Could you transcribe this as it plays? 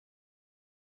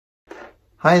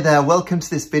Hi there, welcome to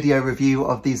this video review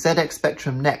of the ZX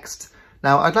Spectrum Next.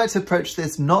 Now I'd like to approach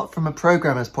this not from a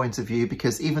programmer's point of view,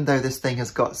 because even though this thing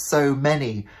has got so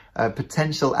many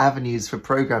potential avenues for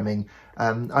programming,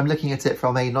 I'm looking at it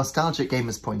from a nostalgic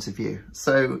gamer's point of view.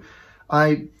 So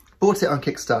I bought it on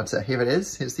Kickstarter. Here it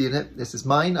is, here's the unit, this is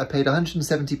mine. I paid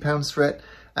 £170 for it.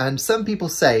 And some people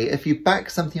say if you back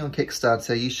something on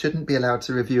Kickstarter, you shouldn't be allowed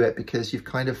to review it because you've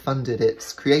kind of funded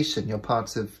its creation, you're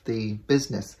part of the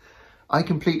business. I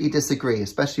completely disagree,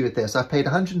 especially with this. I paid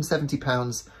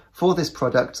 £170 for this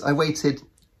product. I waited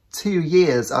 2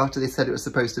 years after they said it was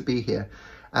supposed to be here.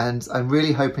 And I'm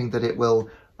really hoping that it will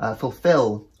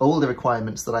fulfill all the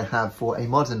requirements that I have for a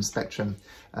modern Spectrum.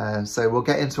 So we'll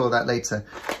get into all that later.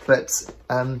 But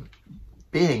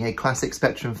being a classic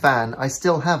Spectrum fan, I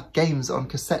still have games on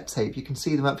cassette tape. You can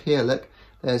see them up here, look.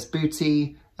 There's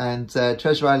Booty and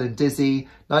Treasure Island Dizzy,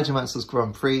 Nigel Mansell's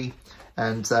Grand Prix.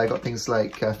 And I got things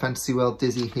like Fantasy World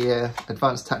Dizzy here,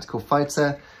 Advanced Tactical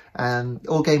Fighter, and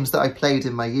all games that I played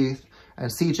in my youth,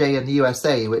 and CJ and the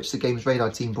USA, which the Games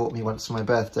Radar team bought me once for my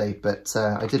birthday, but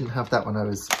I didn't have that when I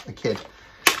was a kid.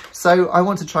 So I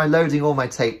want to try loading all my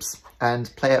tapes and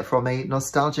play it from a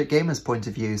nostalgic gamer's point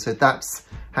of view, so that's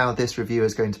how this review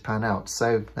is going to pan out.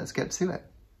 So let's get to it.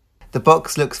 The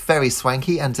box looks very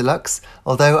swanky and deluxe,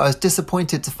 although I was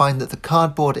disappointed to find that the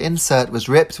cardboard insert was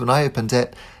ripped when I opened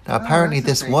it. Now apparently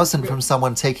this wasn't from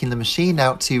someone taking the machine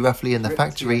out too roughly in the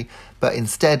factory, but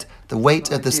instead the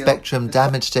weight of the Spectrum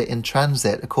damaged it in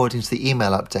transit according to the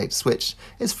email updates, which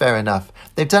is fair enough.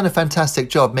 They've done a fantastic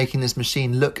job making this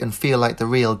machine look and feel like the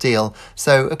real deal,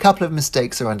 so a couple of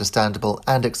mistakes are understandable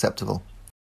and acceptable.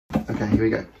 Okay, here we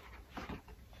go.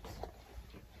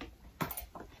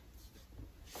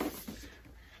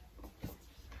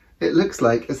 It looks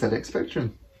like a ZX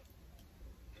Spectrum.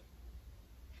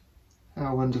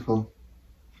 How wonderful.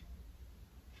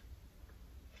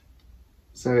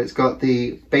 So it's got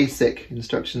the basic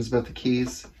instructions about the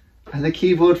keys, and the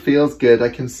keyboard feels good. I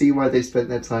can see why they spent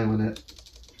their time on it.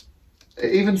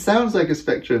 It even sounds like a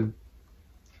Spectrum.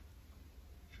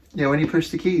 Yeah, when you push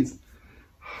the keys.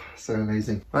 So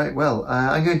amazing. Right, well,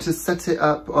 I'm going to set it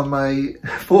up on my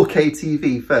 4K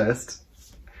TV first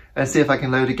and see if I can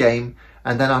load a game.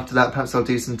 And then after that, perhaps I'll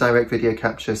do some direct video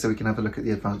capture so we can have a look at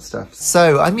the advanced stuff.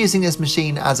 So I'm using this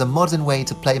machine as a modern way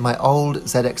to play my old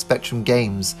ZX Spectrum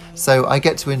games. So I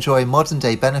get to enjoy modern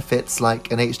day benefits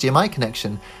like an HDMI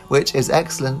connection, which is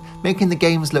excellent, making the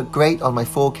games look great on my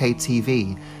 4K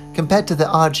TV. Compared to the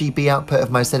RGB output of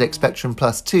my ZX Spectrum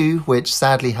Plus 2, which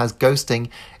sadly has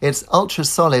ghosting, it's ultra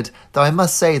solid, though I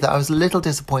must say that I was a little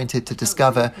disappointed to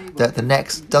discover that the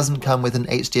Next doesn't come with an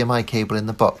HDMI cable in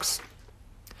the box.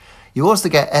 You also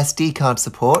get SD card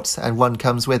support, and one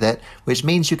comes with it, which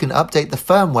means you can update the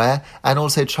firmware and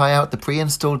also try out the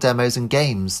pre-installed demos and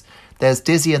games. There's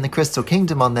Dizzy and the Crystal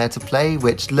Kingdom on there to play,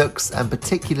 which looks and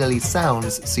particularly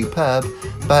sounds superb,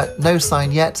 but no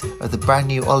sign yet of the brand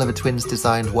new Oliver Twins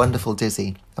designed wonderful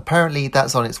Dizzy. Apparently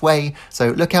that's on its way,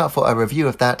 so look out for a review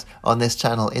of that on this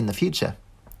channel in the future.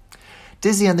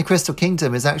 Dizzy and the Crystal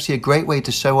Kingdom is actually a great way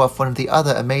to show off one of the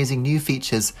other amazing new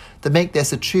features that make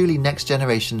this a truly next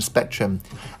generation Spectrum,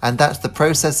 and that's the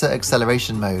processor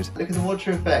acceleration mode. Look at the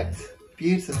water effect,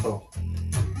 beautiful.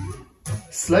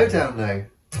 Slow down though.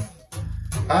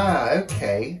 Ah,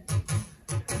 okay.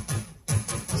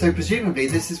 So presumably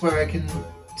this is where I can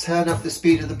turn up the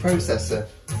speed of the processor.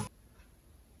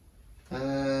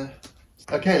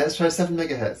 Okay, let's try 7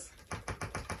 megahertz.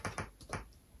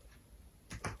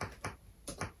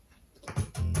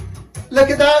 Look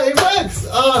at that, it works!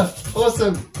 Oh,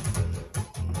 awesome!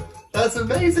 That's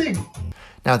amazing!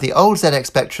 Now the old ZX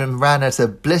Spectrum ran at a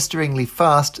blisteringly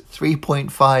fast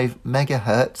 3.5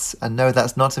 megahertz, and no,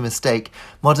 that's not a mistake.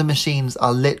 Modern machines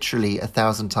are literally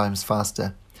 1,000 times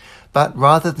faster. But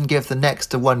rather than give the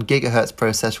Next a 1 gigahertz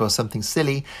processor or something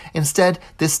silly, instead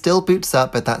this still boots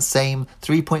up at that same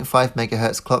 3.5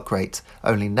 megahertz clock rate.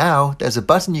 Only now there's a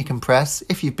button you can press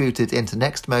if you booted into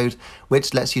Next mode,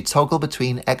 which lets you toggle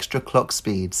between extra clock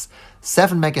speeds.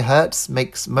 7 megahertz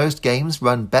makes most games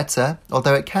run better,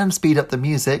 although it can speed up the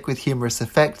music with humorous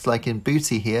effects like in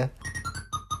Booty here.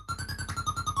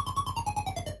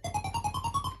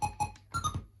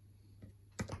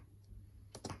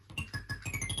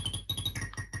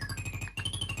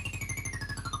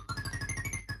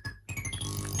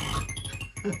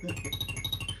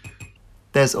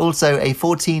 There's also a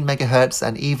 14 MHz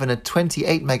and even a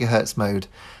 28 MHz mode.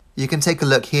 You can take a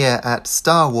look here at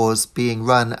Star Wars being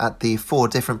run at the 4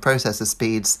 different processor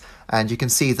speeds, and you can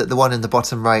see that the one in the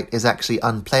bottom right is actually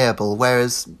unplayable,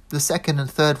 whereas the second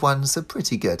and third ones are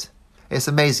pretty good. It's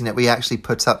amazing that we actually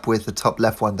put up with the top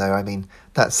left one though. I mean,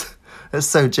 that's It's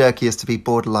so jerky as to be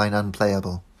borderline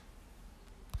unplayable.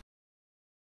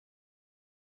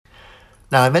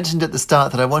 Now, I mentioned at the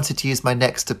start that I wanted to use my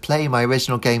Next to play my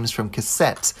original games from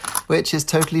cassette, which is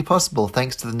totally possible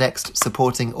thanks to the Next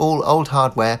supporting all old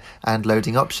hardware and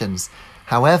loading options.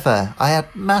 However, I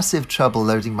had massive trouble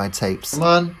loading my tapes. Come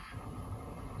on.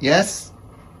 Yes?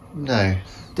 No.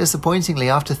 Disappointingly,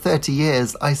 after 30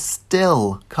 years, I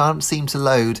still can't seem to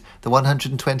load the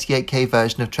 128K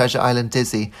version of Treasure Island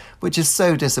Dizzy, which is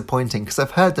so disappointing because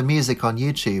I've heard the music on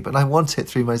YouTube and I want it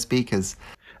through my speakers.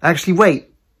 Actually, wait.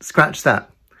 Scratch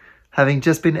that. Having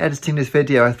just been editing this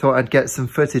video, I thought I'd get some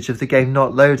footage of the game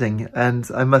not loading, and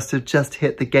I must have just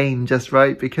hit the gain just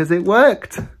right because it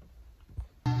worked.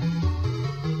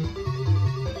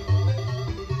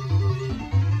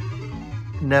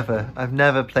 Never. I've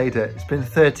never played it. It's been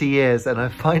 30 years and I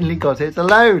finally got it to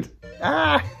load.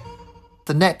 Ah!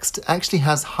 The Next actually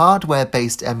has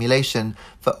hardware-based emulation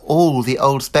for all the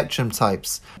old Spectrum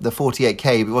types. The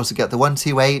 48K, we've also got the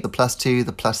 128, the +2,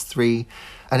 the +3,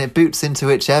 and it boots into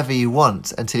whichever you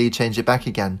want until you change it back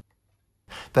again.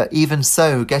 But even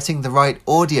so, getting the right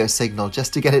audio signal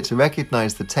just to get it to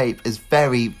recognise the tape is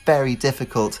very, very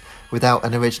difficult without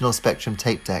an original Spectrum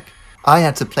tape deck. I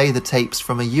had to play the tapes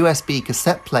from a USB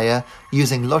cassette player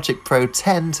using Logic Pro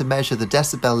 10 to measure the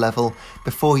decibel level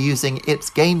before using its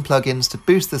gain plugins to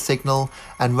boost the signal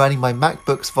and running my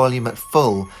MacBook's volume at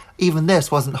full. Even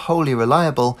this wasn't wholly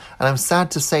reliable, and I'm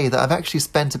sad to say that I've actually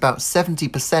spent about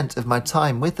 70% of my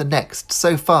time with the Next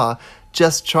so far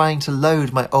just trying to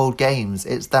load my old games.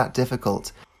 It's that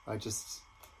difficult.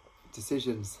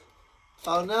 Decisions.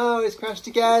 Oh no, it's crashed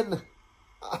again!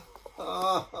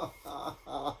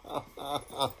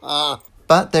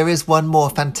 But there is one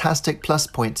more fantastic plus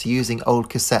point to using old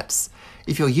cassettes.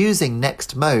 If you're using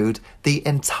Next mode, the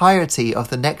entirety of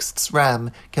the Next's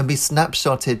RAM can be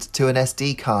snapshotted to an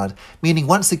SD card, meaning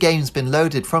once a game's been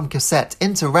loaded from cassette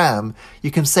into RAM,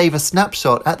 you can save a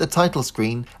snapshot at the title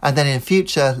screen and then in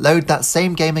future load that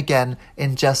same game again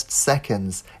in just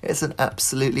seconds. It's an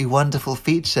absolutely wonderful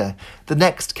feature. The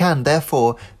Next can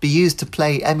therefore be used to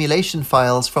play emulation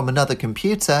files from another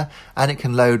computer, and it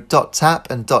can load .tap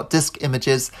and .disk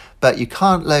images, but you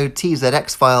can't load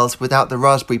TZX files without the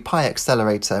Raspberry Pi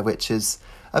accelerator, which is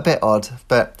a bit odd,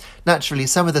 but naturally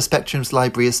some of the Spectrum's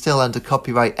library is still under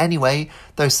copyright anyway,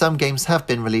 though some games have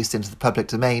been released into the public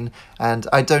domain, and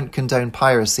I don't condone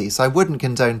piracy, so I wouldn't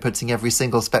condone putting every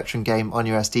single Spectrum game on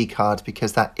your SD card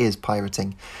because that is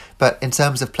pirating. But in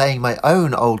terms of playing my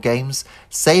own old games,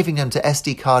 saving them to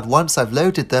SD card once I've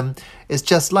loaded them is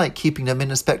just like keeping them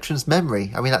in a Spectrum's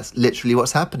memory. I mean, that's literally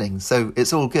what's happening, so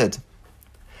it's all good.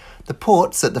 The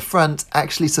ports at the front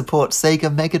actually support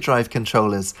Sega Mega Drive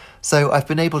controllers, so I've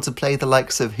been able to play the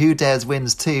likes of Who Dares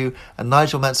Wins 2 and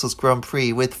Nigel Mansell's Grand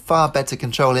Prix with far better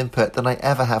control input than I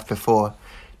ever have before.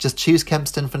 Just choose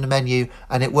Kempston from the menu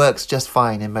and it works just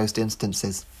fine in most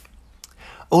instances.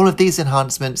 All of these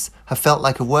enhancements have felt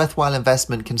like a worthwhile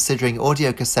investment considering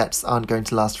audio cassettes aren't going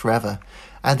to last forever.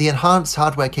 And the enhanced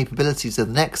hardware capabilities of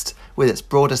the Next, with its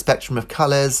broader spectrum of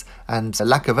colours and a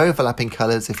lack of overlapping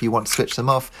colours if you want to switch them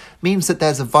off, means that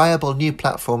there's a viable new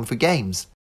platform for games.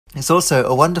 It's also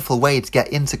a wonderful way to get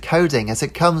into coding as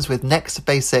it comes with Next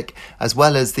Basic as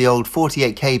well as the old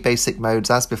 48K basic modes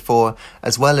as before,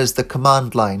 as well as the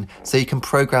command line, so you can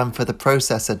program for the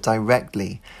processor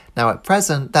directly. Now at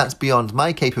present that's beyond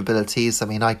my capabilities. I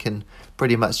mean, I can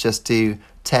pretty much just do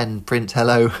 10 print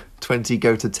hello, 20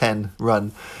 go to 10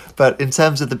 run. But in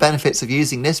terms of the benefits of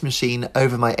using this machine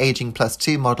over my aging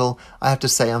 +2 model, I have to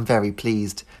say I'm very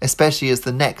pleased, especially as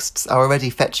the Nexts are already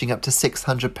fetching up to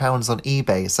 £600 on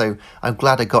eBay, so I'm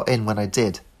glad I got in when I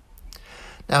did.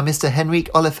 Now, Mr.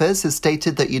 Henrique Olifers has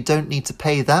stated that you don't need to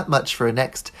pay that much for a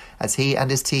Next, as he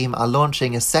and his team are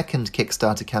launching a second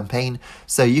Kickstarter campaign,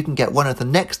 so you can get one of the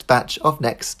next batch of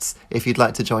Nexts if you'd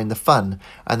like to join the fun,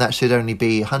 and that should only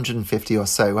be 150 or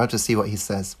so. We'll have to see what he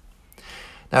says.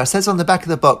 Now, it says on the back of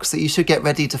the box that you should get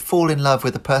ready to fall in love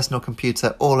with a personal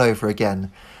computer all over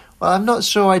again. Well, I'm not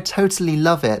sure I totally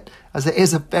love it, as it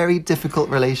is a very difficult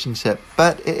relationship,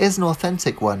 but it is an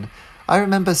authentic one. I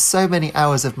remember so many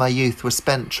hours of my youth were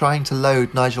spent trying to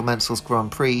load Nigel Mansell's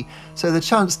Grand Prix, so the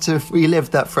chance to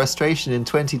relive that frustration in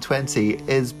 2020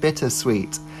 is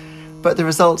bittersweet. But the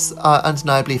results are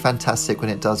undeniably fantastic when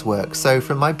it does work, so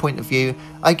from my point of view,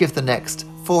 I give the Next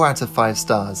 4 out of 5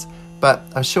 stars. But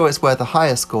I'm sure it's worth a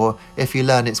higher score if you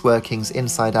learn its workings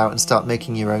inside out and start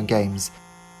making your own games.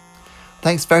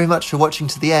 Thanks very much for watching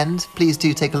to the end. Please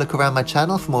do take a look around my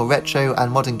channel for more retro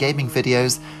and modern gaming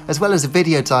videos, as well as a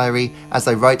video diary as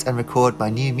I write and record my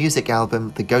new music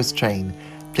album, The Ghost Train.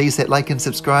 Please hit like and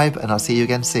subscribe, and I'll see you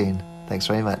again soon. Thanks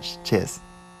very much. Cheers.